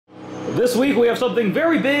This week we have something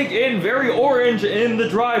very big and very orange in the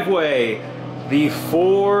driveway. The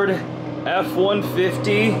Ford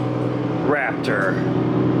F-150 Raptor.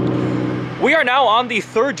 We are now on the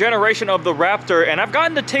third generation of the Raptor, and I've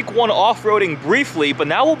gotten to take one off-roading briefly, but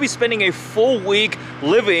now we'll be spending a full week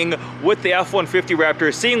living with the F-150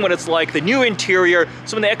 Raptor, seeing what it's like, the new interior,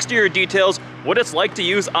 some of the exterior details, what it's like to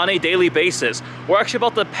use on a daily basis. We're actually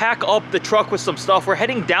about to pack up the truck with some stuff. We're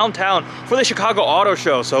heading downtown for the Chicago Auto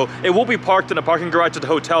Show, so it will be parked in a parking garage at the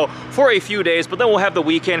hotel for a few days, but then we'll have the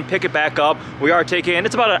weekend, pick it back up. We are taking,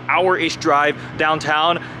 it's about an hour-ish drive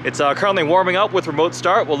downtown. It's currently warming up with remote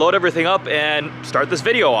start. We'll load everything up and start this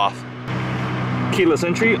video off. Keyless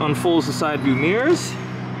entry, unfolds the side view mirrors.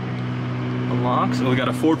 Unlocks. Oh, we got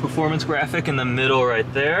a Ford Performance graphic in the middle right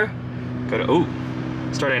there. Got a, oh,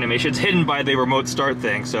 start animation. It's hidden by the remote start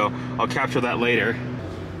thing, so I'll capture that later.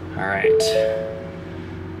 All right.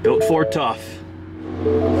 Built Ford tough.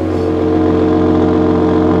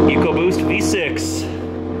 EcoBoost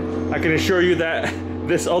V6. I can assure you that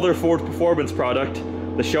this other Ford Performance product,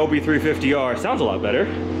 the Shelby 350R, sounds a lot better.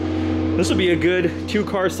 This would be a good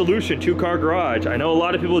two-car solution, two-car garage. I know a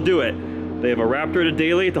lot of people do it. They have a Raptor to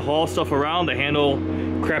daily to haul stuff around, to handle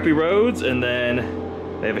crappy roads, and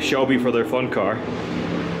then they have a Shelby for their fun car.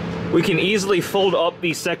 We can easily fold up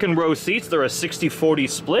the second row seats. They're a 60-40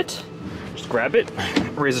 split. Just grab it,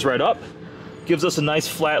 raises right up. Gives us a nice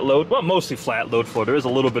flat load, well, mostly flat load floor. There is a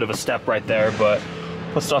little bit of a step right there, but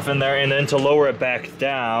put stuff in there. And then to lower it back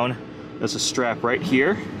down, there's a strap right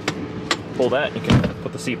here. Pull that, you can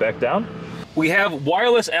put the seat back down. We have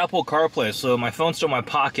wireless Apple CarPlay, so my phone's still in my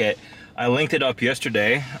pocket. I linked it up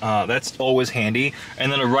yesterday. That's always handy. And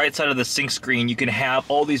then the right side of the sync screen, you can have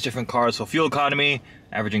all these different cars. So fuel economy,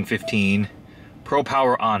 averaging 15. Pro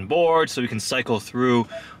Power on board, so we can cycle through.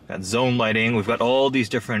 We've got zone lighting. We've got all these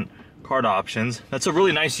different card options. That's a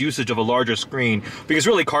really nice usage of a larger screen, because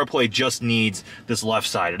really CarPlay just needs this left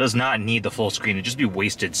side. It does not need the full screen. It'd just be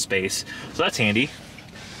wasted space. So that's handy.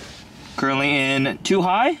 Currently in 2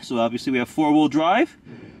 high, so obviously we have 4-wheel drive.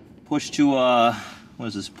 Push to what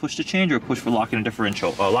is this? Push to change or push for locking and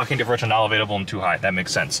differential? Locking differential not available in 2 high. That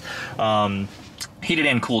makes sense. Heated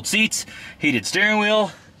and cooled seats, heated steering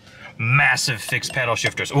wheel, massive fixed paddle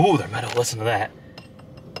shifters. Ooh, they're metal. Listen to that.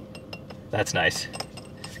 That's nice.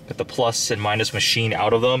 Got the plus and minus machine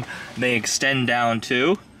out of them. They extend down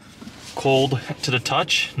too. Cold to the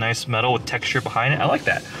touch. Nice metal with texture behind it. I like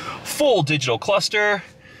that. Full digital cluster.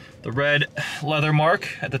 The red leather mark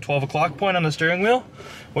at the 12 o'clock point on the steering wheel.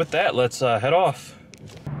 With that, let's head off.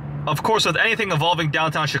 Of course, with anything involving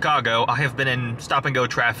downtown Chicago, I have been in stop-and-go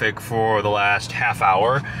traffic for the last half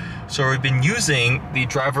hour. So we've been using the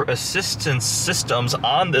driver assistance systems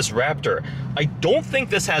on this Raptor. I don't think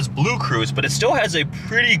this has Blue Cruise, but it still has a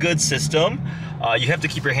pretty good system. You have to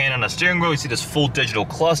keep your hand on the steering wheel. You see this full digital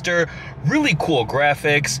cluster, really cool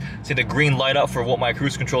graphics. See the green light up for what my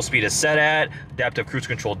cruise control speed is set at, adaptive cruise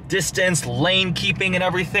control distance, lane keeping and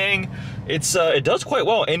everything. It does quite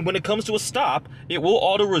well, and when it comes to a stop, it will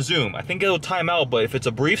auto resume. I think it'll time out, but if it's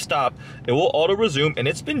a brief stop, it will auto resume, and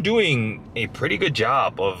it's been doing a pretty good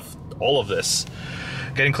job of all of this.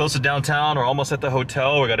 Getting close to downtown, we're almost at the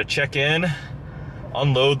hotel. We gotta check in,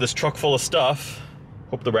 unload this truck full of stuff.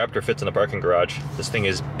 Hope the Raptor fits in the parking garage. This thing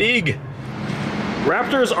is big.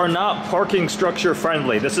 Raptors are not parking structure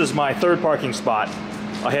friendly. This is my third parking spot.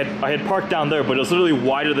 I had parked down there, but it was literally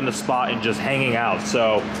wider than the spot and just hanging out.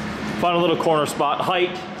 So found a little corner spot.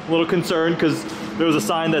 Height, a little concerned because there was a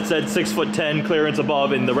sign that said 6'10" clearance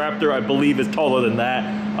above, and the Raptor, I believe, is taller than that.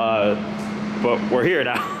 But we're here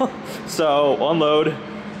now. So unload,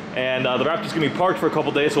 and the Raptor's gonna be parked for a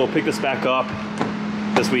couple days, so we'll pick this back up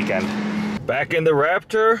this weekend. Back in the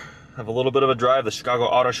Raptor, have a little bit of a drive. The Chicago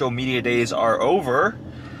Auto Show media days are over,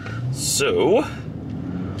 so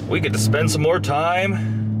we get to spend some more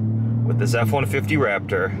time with this F-150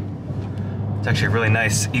 Raptor. It's actually a really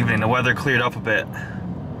nice evening. The weather cleared up a bit.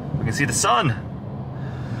 We can see the sun.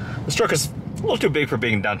 This truck is a little too big for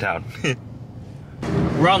being downtown.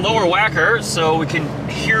 We're on lower whacker, so we can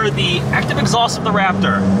hear the active exhaust of the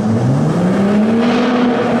Raptor.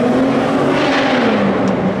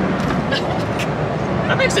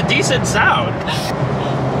 That makes a decent sound.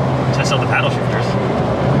 Test out the paddle shifters.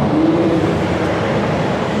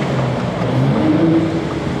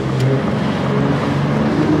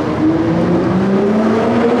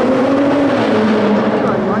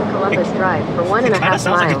 On North Columbus Drive for 1.5 miles. It kind of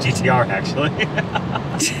sounds like a GTR, actually.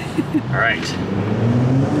 All right.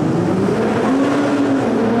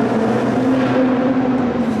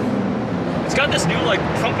 It's got this new like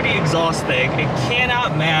company exhaust thing. It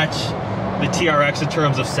cannot match the TRX in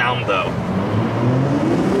terms of sound though.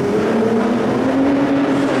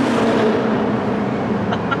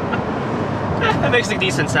 That makes a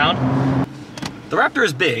decent sound. The Raptor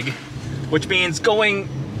is big, which means going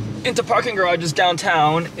into parking garages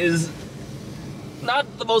downtown is not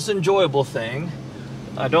the most enjoyable thing.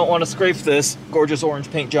 I don't want to scrape this gorgeous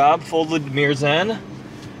orange paint job, folded mirrors in.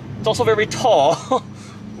 It's also very tall.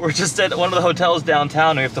 We're just at one of the hotels downtown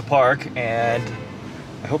and we have to park, and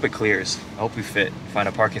I hope it clears. I hope we find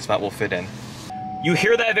a parking spot we'll fit in. You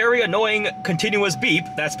hear that very annoying continuous beep.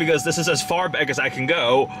 That's because this is as far back as I can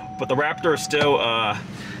go, but the Raptor still,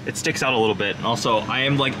 it sticks out a little bit. And also, I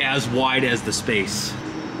am like as wide as the space.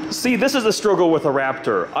 See, this is the struggle with a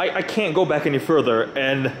Raptor. I can't go back any further,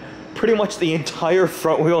 and pretty much the entire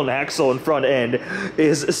front wheel and axle and front end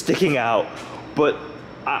is sticking out. But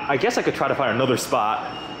I guess I could try to find another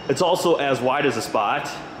spot. It's also as wide as a spot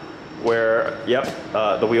where, yep,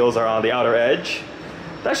 the wheels are on the outer edge.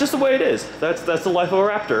 That's just the way it is. That's the life of a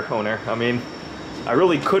Raptor owner. I mean, I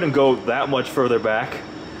really couldn't go that much further back.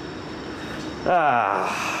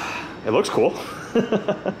 It looks cool.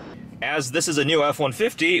 As this is a new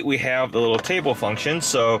F-150, we have the little table function,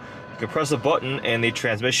 so you can press a button and the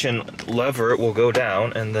transmission lever will go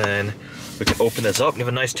down, and then we can open this up and have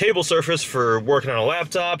a nice table surface for working on a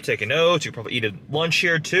laptop, taking notes. You can probably eat a lunch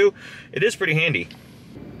here too. It is pretty handy.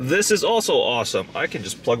 This is also awesome. I can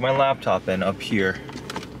just plug my laptop in up here.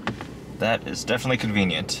 That is definitely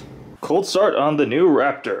convenient. Cold start on the new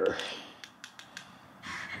Raptor.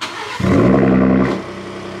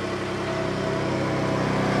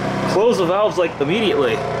 Close the valves like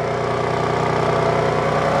immediately.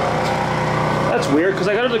 That's weird, because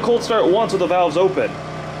I got it to cold start once with the valves open.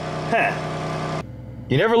 Huh.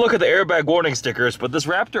 You never look at the airbag warning stickers, but this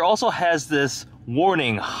Raptor also has this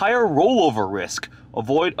warning: higher rollover risk.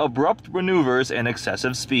 Avoid abrupt maneuvers and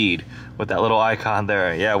excessive speed. With that little icon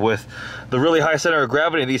there. Yeah, with the really high center of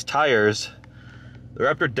gravity of these tires, the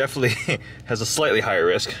Raptor definitely has a slightly higher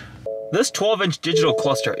risk. This 12-inch digital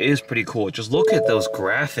cluster is pretty cool. Just look at those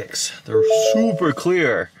graphics. They're super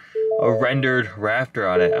clear. A rendered Raptor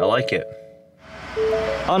on it. I like it.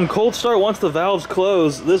 On cold start, once the valves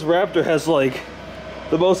close, this Raptor has like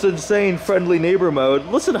the most insane friendly neighbor mode.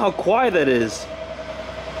 Listen how quiet that is.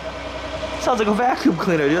 Sounds like a vacuum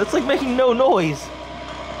cleaner, dude. It's like making no noise.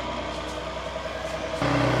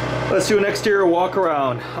 Let's do an exterior walk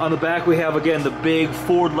around. On the back we have, again, the big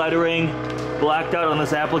Ford lettering blacked out on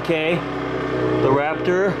this applique. The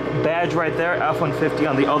Raptor badge right there, F-150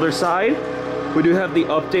 on the other side. We do have the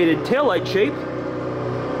updated taillight shape.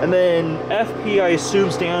 And then FP, I assume,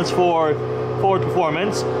 stands for Ford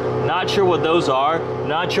Performance. Not sure what those are.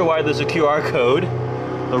 Not sure why there's a QR code.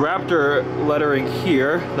 The Raptor lettering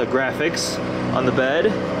here, the graphics on the bed.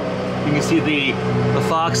 You can see the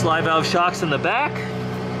Fox live valve shocks in the back.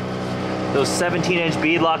 Those 17-inch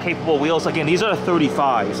beadlock capable wheels. Again, these are the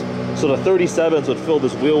 35s. So the 37s would fill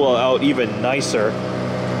this wheel well out even nicer,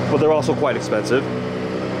 but they're also quite expensive.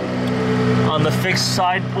 On the fixed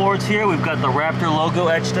side boards here, we've got the Raptor logo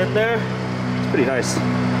etched in there. It's pretty nice.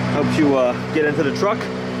 Helps you get into the truck,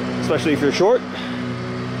 especially if you're short.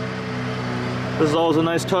 This is always a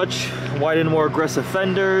nice touch. Widen, more aggressive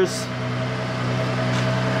fenders.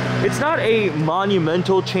 It's not a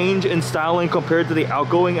monumental change in styling compared to the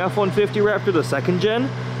outgoing F-150 Raptor, the second gen.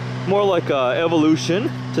 More like an evolution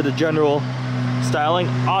to the general styling.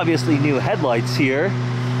 Obviously new headlights here.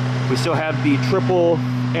 We still have the triple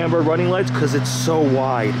amber running lights because it's so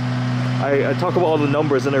wide. I talk about all the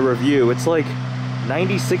numbers in a review. It's like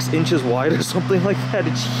 96 inches wide or something like that.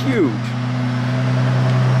 It's huge.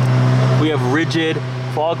 We have rigid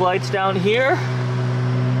fog lights down here.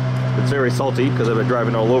 It's very salty because I've been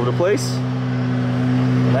driving all over the place.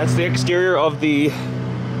 And that's the exterior of the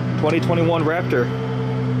 2021 Raptor.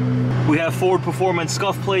 We have Ford Performance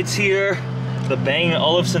scuff plates here. The Bang &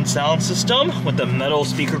 Olufsen sound system with the metal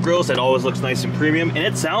speaker grills that always looks nice and premium, and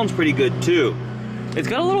it sounds pretty good too. It's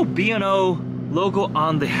got a little B&O logo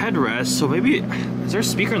on the headrest, so maybe, is there a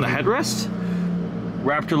speaker in the headrest?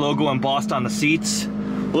 Raptor logo embossed on the seats.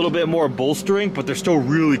 A little bit more bolstering, but they're still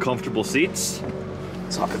really comfortable seats.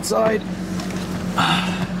 Let's hop inside.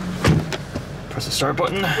 Press the start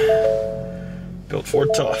button. Built Ford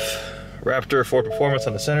tough. Raptor Ford Performance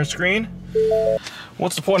on the center screen.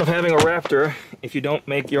 What's the point of having a Raptor if you don't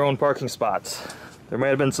make your own parking spots? There might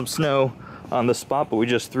have been some snow on this spot, but we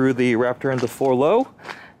just threw the Raptor into 4 low,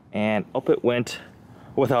 and up it went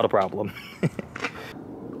without a problem.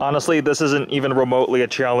 Honestly, this isn't even remotely a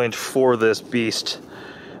challenge for this beast.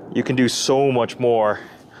 You can do so much more.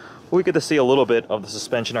 We get to see a little bit of the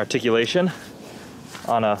suspension articulation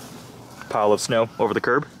on a pile of snow over the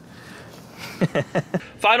curb.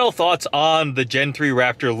 Final thoughts on the Gen 3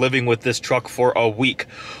 Raptor living with this truck for a week.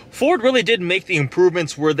 Ford really did make the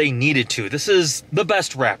improvements where they needed to. This is the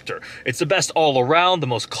best Raptor. It's the best all around, the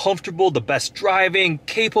most comfortable, the best driving,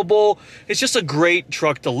 capable. It's just a great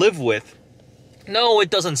truck to live with. No, it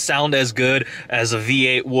doesn't sound as good as a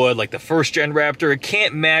V8 would, like the first gen Raptor. It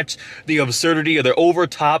can't match the absurdity or the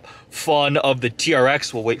over-top fun of the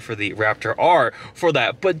TRX. We'll wait for the Raptor R for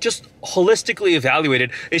that. But just holistically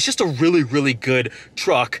evaluated, it's just a really, really good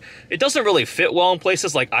truck. It doesn't really fit well in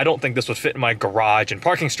places. Like, I don't think this would fit in my garage, and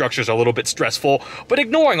parking structures are a little bit stressful. But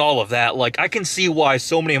ignoring all of that, like, I can see why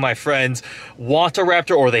so many of my friends want a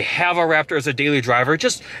Raptor, or they have a Raptor as a daily driver.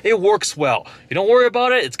 It works well. You don't worry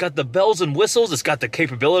about it. It's got the bells and whistles. It's got the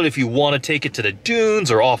capability if you want to take it to the dunes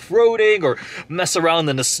or off-roading or mess around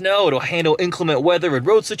in the snow. It'll handle inclement weather and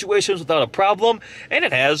road situations without a problem. And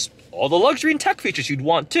it has all the luxury and tech features you'd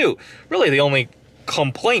want too. Really, the only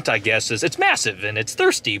complaint, I guess, is it's massive and it's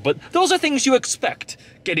thirsty, but those are things you expect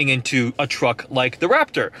getting into a truck like the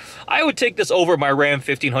Raptor. I would take this over my Ram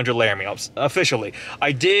 1500 Laramie, officially.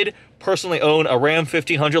 I did personally own a Ram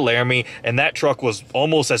 1500 Laramie, and that truck was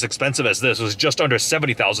almost as expensive as this. It was just under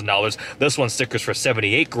 $70,000. This one stickers for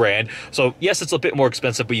 78 grand. So yes, it's a bit more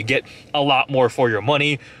expensive, but you get a lot more for your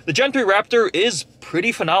money. The Gen 3 Raptor is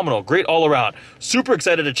pretty phenomenal. Great all around. Super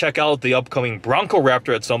excited to check out the upcoming Bronco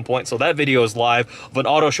Raptor at some point. So that video is live of an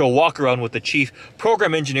auto show walk around with the chief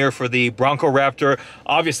program engineer for the Bronco Raptor.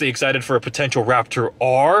 Obviously excited for a potential Raptor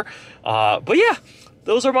R. But yeah,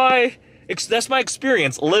 that's my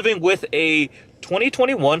experience living with a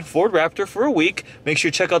 2021 Ford Raptor for a week. Make sure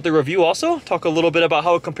you check out the review also. Talk a little bit about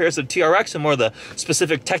how it compares to the TRX and more of the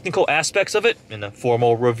specific technical aspects of it in a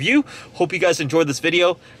formal review. Hope you guys enjoyed this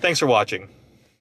video. Thanks for watching.